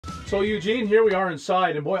So Eugene, here we are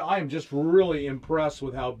inside, and boy, I am just really impressed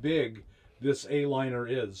with how big this A-liner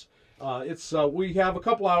is. We have a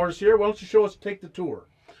couple hours here. Why don't you show us, take the tour?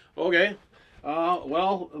 Okay.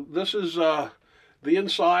 Well, this is the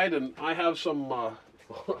inside, and I have some. My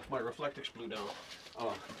Reflectix blew down.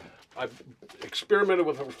 I've experimented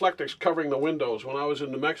with Reflectix covering the windows. When I was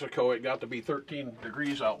in New Mexico, it got to be 13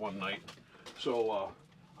 degrees out one night, so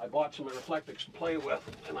I bought some Reflectix to play with,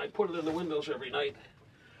 and I put it in the windows every night.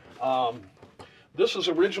 This is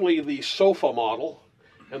originally the sofa model,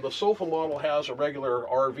 and the sofa model has a regular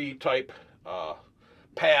RV type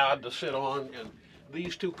pad to sit on, and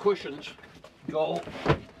these two cushions go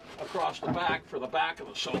across the back for the back of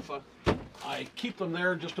the sofa. I keep them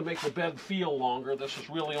there just to make the bed feel longer. This is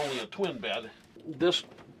really only a twin bed. This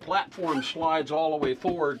platform slides all the way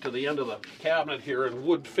forward to the end of the cabinet here and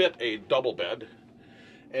would fit a double bed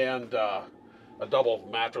and a double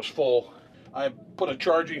mattress full. I put a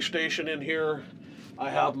charging station in here. I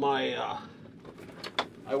have my,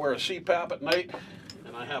 I wear a CPAP at night,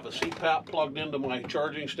 and I have a CPAP plugged into my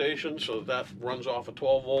charging station, so that runs off of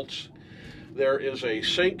 12 volts. There is a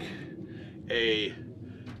sink, a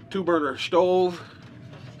 2-burner stove,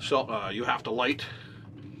 so you have to light,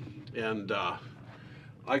 and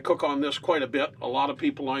I cook on this quite a bit. A lot of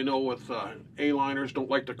people I know with A-liners don't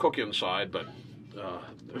like to cook inside, but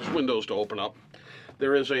there's windows to open up.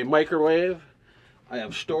 There is a microwave, I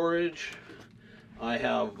have storage, I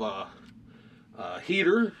have a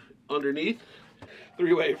heater underneath,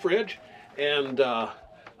 3-way fridge, and the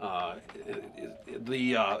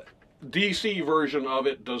DC version of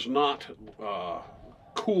it does not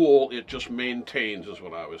cool, it just maintains, is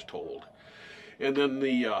what I was told. And then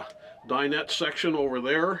the dinette section over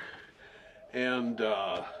there, and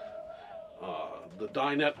the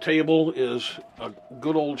dinette table is a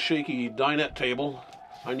good old shaky dinette table.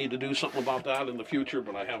 I need to do something about that in the future,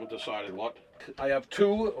 but I haven't decided what. I have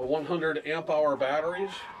two 100 amp hour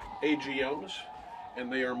batteries, AGMs,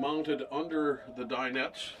 and they are mounted under the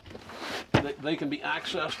dinettes. They can be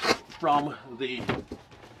accessed from the,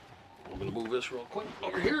 I'm going to move this real quick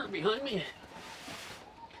over here behind me.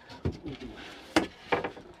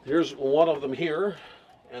 Here's one of them here,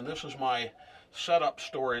 and this is my setup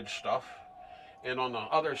storage stuff. And on the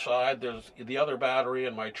other side, there's the other battery,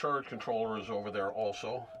 and my charge controller is over there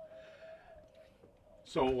also.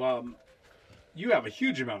 So you have a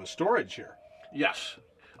huge amount of storage here. Yes.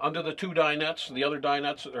 Under the two dinettes, the other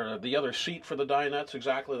dinettes, or the other seat for the dinettes,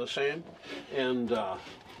 exactly the same. And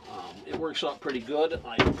it works out pretty good.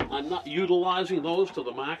 I'm not utilizing those to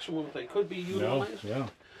the maximum they could be utilized. No, yeah.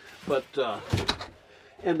 But,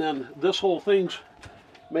 and then this whole thing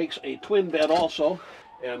makes a twin bed also.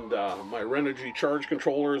 And my Renogy charge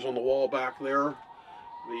controller is on the wall back there.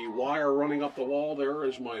 The wire running up the wall there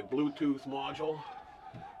is my Bluetooth module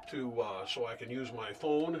to so I can use my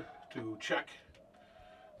phone to check.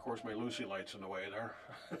 Of course, my Lucy light's in the way there.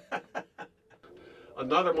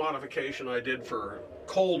 Another modification I did for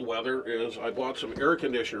cold weather is I bought some air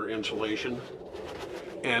conditioner insulation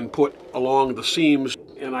and put along the seams,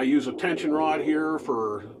 and I use a tension rod here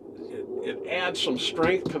for it adds some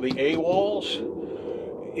strength to the A walls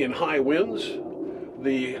in high winds.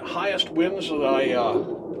 The highest winds that I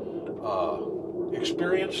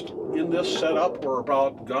experienced in this setup were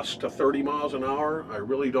about gusts to 30 miles an hour. I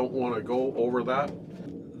really don't want to go over that.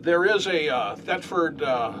 There is a Thetford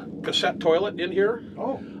cassette toilet in here.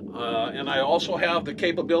 Oh. And I also have the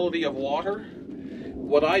capability of water.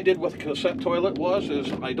 What I did with the cassette toilet is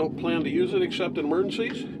I don't plan to use it except in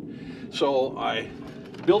emergencies. So I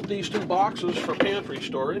built these two boxes for pantry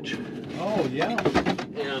storage. Oh, yeah.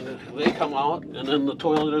 And they come out, and then the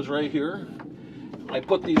toilet is right here. I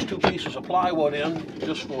put these two pieces of plywood in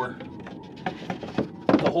just to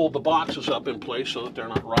hold the boxes up in place so that they're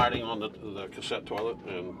not riding on the cassette toilet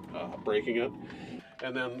and breaking it.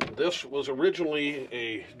 And then this was originally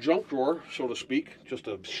a junk drawer, so to speak, just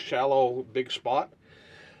a shallow, big spot.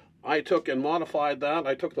 I took and modified that.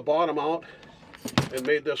 I took the bottom out and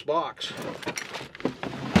made this box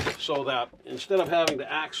so that instead of having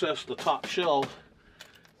to access the top shelf,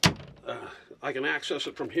 I can access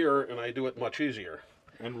it from here, and I do it much easier.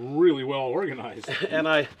 And really well organized. and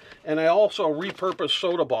I also repurpose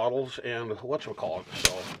soda bottles and whatchamacallit.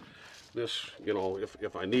 So this, you know,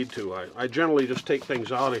 if I need to, I generally just take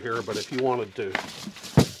things out of here. But if you wanted to,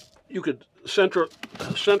 you could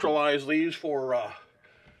centralize these for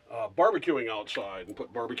barbecuing outside and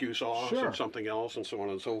put barbecue sauce Sure. and something else and so on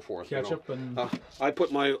and so forth. Ketchup, you know. And I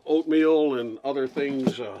put my oatmeal and other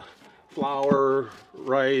things, flour,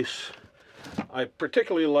 rice. I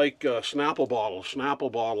particularly like Snapple bottles.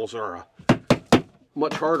 Snapple bottles are a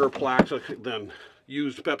much harder plastic than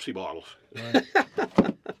used Pepsi bottles. Right.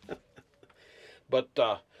 But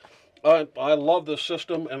I love this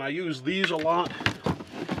system, and I use these a lot.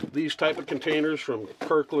 These type of containers from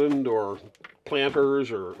Kirkland or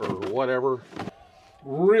Planters or whatever.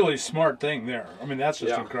 Really smart thing there. I mean, that's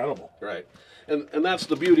just Yeah. incredible. Right. And that's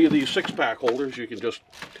the beauty of these 6-pack holders. You can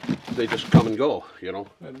they just come and go, you know.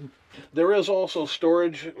 There is also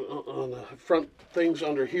storage on the front things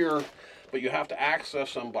under here, but you have to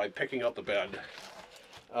access them by picking up the bed.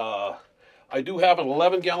 I do have an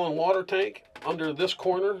 11-gallon water tank under this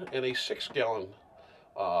corner and a 6-gallon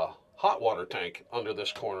hot water tank under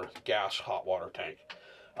this corner, gas hot water tank.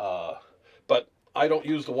 But I don't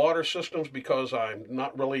use the water systems because I'm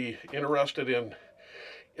not really interested in,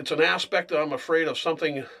 it's an aspect that I'm afraid of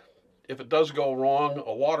something, if it does go wrong,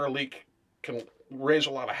 a water leak can raise a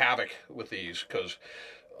lot of havoc with these, because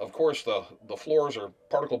of course the floors are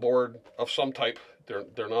particle board of some type.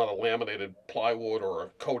 They're not a laminated plywood or a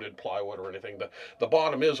coated plywood or anything. The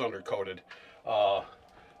bottom is undercoated.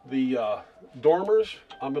 The dormers,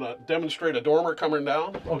 I'm going to demonstrate a dormer coming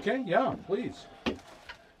down. Okay, yeah, please.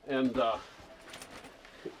 And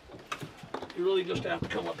you really just have to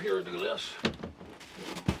come up here and do this.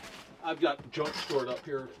 I've got junk stored up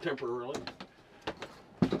here temporarily.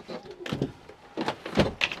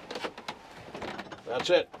 That's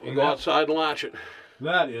it. You go outside and latch it.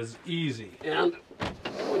 That is easy. And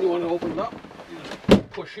when you want to open it up, you just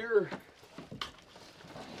push here.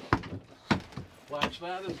 Latch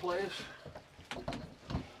that in place.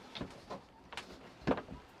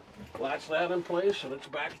 Latch that in place, and it's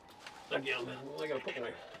back again. I gotta put my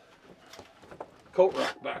coat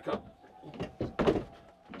rack back up.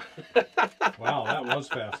 Wow, that was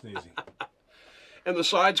fast and easy. And the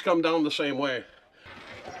sides come down the same way.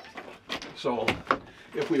 So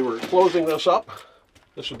if we were closing this up,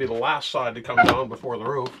 this would be the last side to come down before the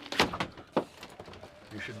roof.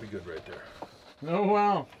 You should be good right there. Oh,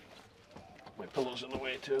 wow. My pillow's in the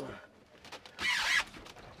way too.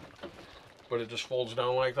 But it just folds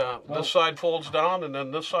down like that. Well, this side folds down, and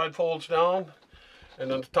then this side folds down,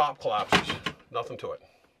 and then the top collapses. Nothing to it.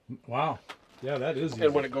 Wow. Yeah, that is easy.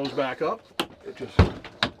 And when it goes back up, it just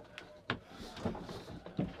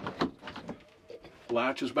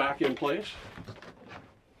latches back in place.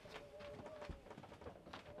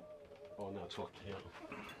 Oh, and that's hooked, yeah.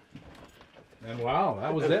 And wow,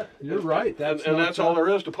 that was it. You're right. And that's all there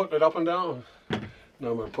is to putting it up and down.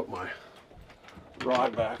 Now I'm going to put my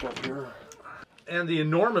rod back up here. And the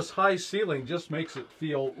enormous high ceiling just makes it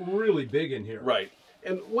feel really big in here. Right.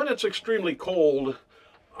 And when it's extremely cold,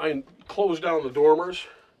 I close down the dormers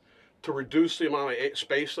to reduce the amount of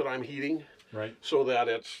space that I'm heating. Right. So that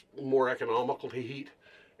it's more economical to heat.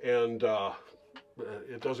 And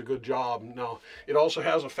it does a good job. Now, it also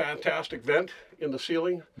has a fantastic vent in the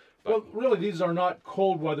ceiling. Well, really, these are not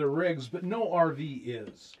cold weather rigs, but no RV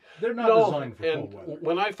is. They're not designed for cold weather.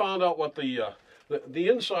 When I found out what the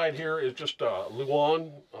inside here is just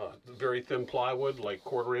Luan, very thin plywood, like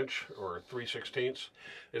 1/4 inch or 3/16.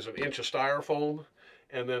 Is an inch of styrofoam,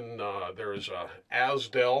 and then there's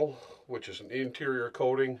Asdel, which is an interior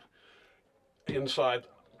coating inside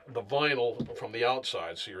the vinyl from the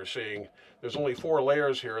outside. So you're seeing there's only 4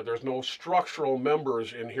 layers here. There's no structural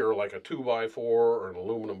members in here like a 2x4 or an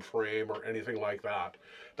aluminum frame or anything like that.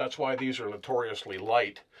 That's why these are notoriously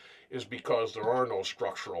light, is because there are no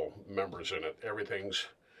structural members in it. Everything's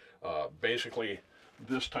basically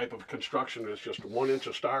this type of construction is just 1 inch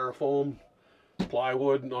of styrofoam,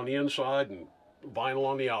 plywood on the inside, and vinyl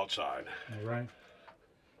on the outside. All right.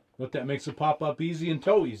 But that makes it pop up easy and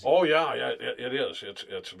tow easy. Oh yeah, it is.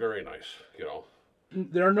 It's very nice, you know.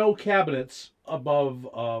 There are no cabinets above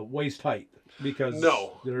waist height because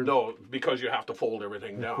no, because you have to fold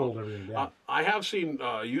everything down. Fold everything down. I have seen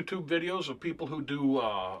YouTube videos of people who do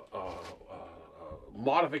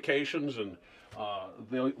modifications, and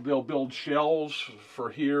they'll build shelves for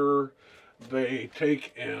here. They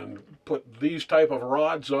take and put these type of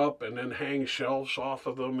rods up and then hang shelves off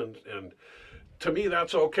of them, and to me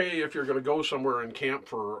that's okay if you're going to go somewhere and camp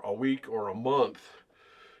for a week or a month,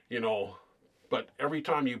 you know. But every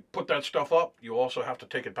time you put that stuff up, you also have to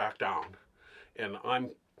take it back down. And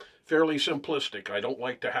I'm fairly simplistic. I don't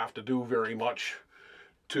like to have to do very much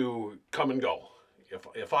to come and go.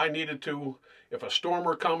 If I needed to, if a storm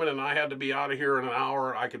were coming and I had to be out of here in an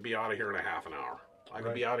hour, I could be out of here in a half an hour. I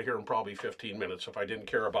could be out of here in probably 15 minutes if I didn't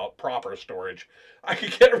care about proper storage. I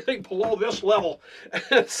could get everything below this level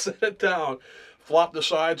and set it down, flop the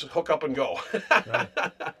sides, hook up and go. Right.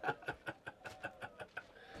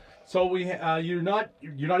 So you're not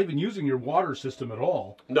even using your water system at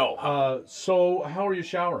all. No. So how are you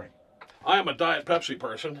showering? I am a Diet Pepsi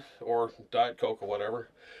person, or Diet Coke or whatever.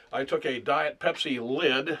 I took a Diet Pepsi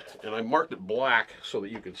lid and I marked it black so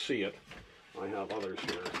that you could see it. I have others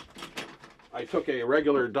here. I took a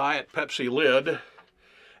regular Diet Pepsi lid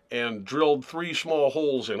and drilled 3 small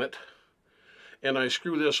holes in it, and I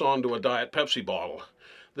screw this onto a Diet Pepsi bottle.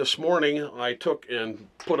 This morning I took and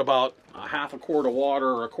put about a half a quart of water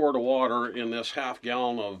or a quart of water in this half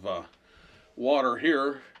gallon of water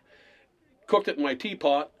here, cooked it in my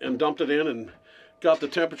teapot and dumped it in and got the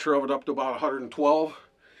temperature of it up to about 112,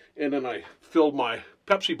 and then I filled my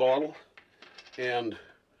Pepsi bottle and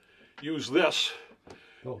used this,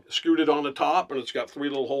 screwed it on the top, and it's got 3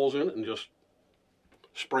 little holes in it, and just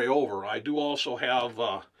spray over. I do also have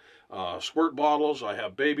squirt bottles, I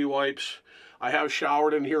have baby wipes. I have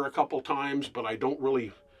showered in here a couple times, but I don't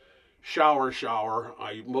really shower.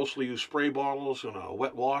 I mostly use spray bottles and a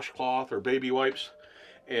wet washcloth or baby wipes,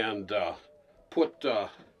 and put a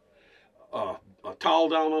towel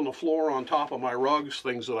down on the floor on top of my rugs,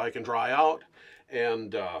 things that I can dry out,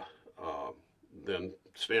 and then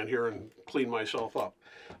stand here and clean myself up.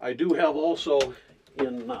 I do have also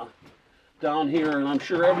in down here, and I'm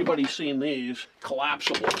sure everybody's seen these,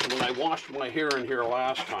 collapsibles. When I washed my hair in here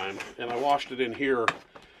last time, and I washed it in here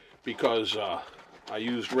because I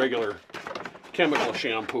used regular chemical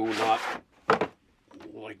shampoo, not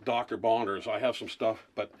like Dr. Bonder's. I have some stuff,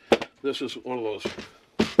 but this is one of those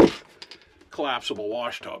collapsible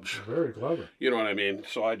wash tubs. Very clever. You know what I mean?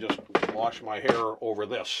 So I just wash my hair over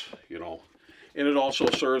this, you know. And it also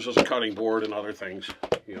serves as a cutting board and other things,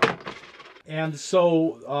 you know. And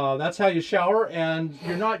so that's how you shower, and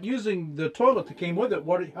you're not using the toilet that came with it.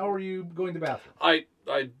 How are you going to the bathroom?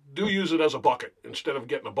 I do use it as a bucket instead of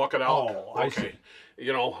getting a bucket out. Oh, I see.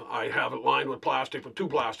 You know, I have it lined with plastic, with 2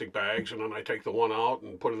 plastic bags, and then I take the one out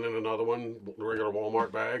and put it in another one, a regular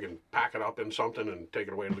Walmart bag, and pack it up in something and take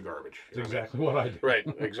it away to the garbage. That's exactly what I do. Right,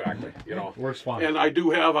 exactly. You know, works fine. And I do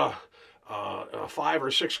have a 5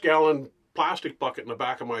 or 6 gallon plastic bucket in the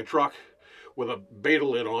back of my truck with a beta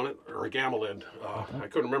lid on it, or a gamma lid. I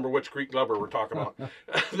couldn't remember which Greek lever we're talking about.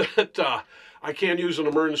 That I can use an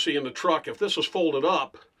emergency in the truck. If this was folded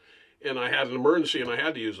up and I had an emergency and I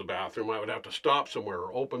had to use the bathroom, I would have to stop somewhere,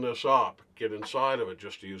 open this up, get inside of it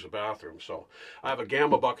just to use the bathroom. So I have a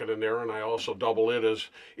gamma bucket in there, and I also double it as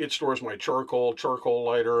it stores my charcoal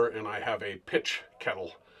lighter, and I have a pitch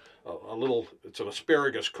kettle. It's an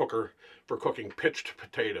asparagus cooker for cooking pitched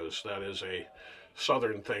potatoes. That is a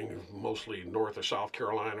southern thing, mostly North or South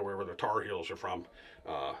Carolina, wherever the Tar Heels are from.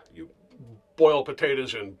 You boil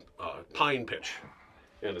potatoes in pine pitch,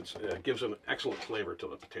 and it gives an excellent flavor to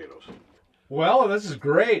the potatoes. Well, this is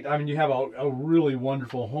great. I mean, you have a really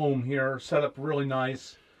wonderful home here, set up really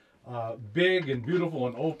nice, big and beautiful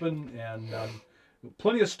and open, and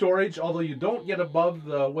plenty of storage. Although you don't get above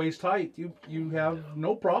the waist height, you have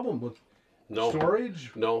no problem with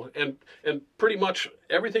storage. No, and pretty much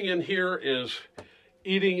everything in here is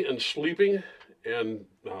eating and sleeping, and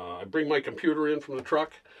I bring my computer in from the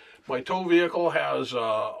truck. My tow vehicle has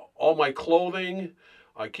all my clothing.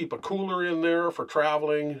 I keep a cooler in there for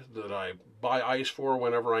traveling that I buy ice for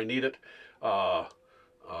whenever I need it. All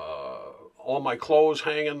my clothes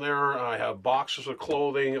hang in there. I have boxes of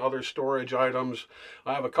clothing, other storage items.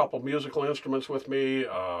 I have a couple musical instruments with me,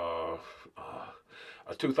 a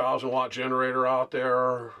 2,000-watt generator out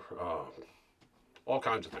there, all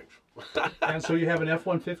kinds of things. And so you have an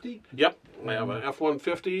F-150? Yep, I have an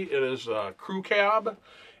F-150. It is a crew cab,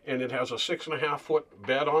 and it has a 6.5-foot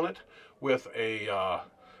bed on it with a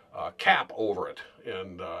cap over it.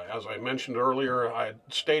 And as I mentioned earlier, I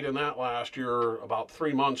stayed in that last year about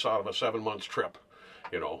 3 months out of a 7-month trip.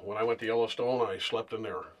 You know, when I went to Yellowstone, I slept in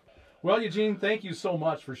there. Well, Eugene, thank you so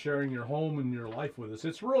much for sharing your home and your life with us.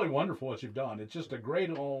 It's really wonderful what you've done. It's just a great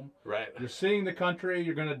home. Right. You're seeing the country.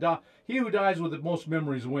 You're going to die. He who dies with the most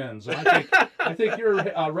memories wins. And I think you're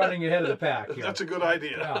running ahead of the pack here. That's a good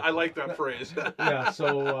idea. Yeah. I like that phrase. Yeah,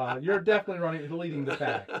 so you're definitely leading the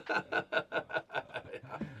pack.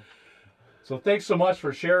 So thanks so much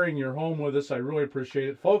for sharing your home with us. I really appreciate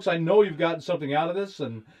it. Folks, I know you've gotten something out of this,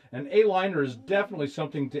 and an A-liner is definitely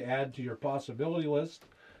something to add to your possibility list.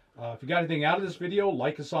 If you got anything out of this video,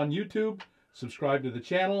 like us on YouTube, subscribe to the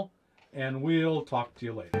channel, and we'll talk to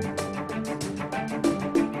you later.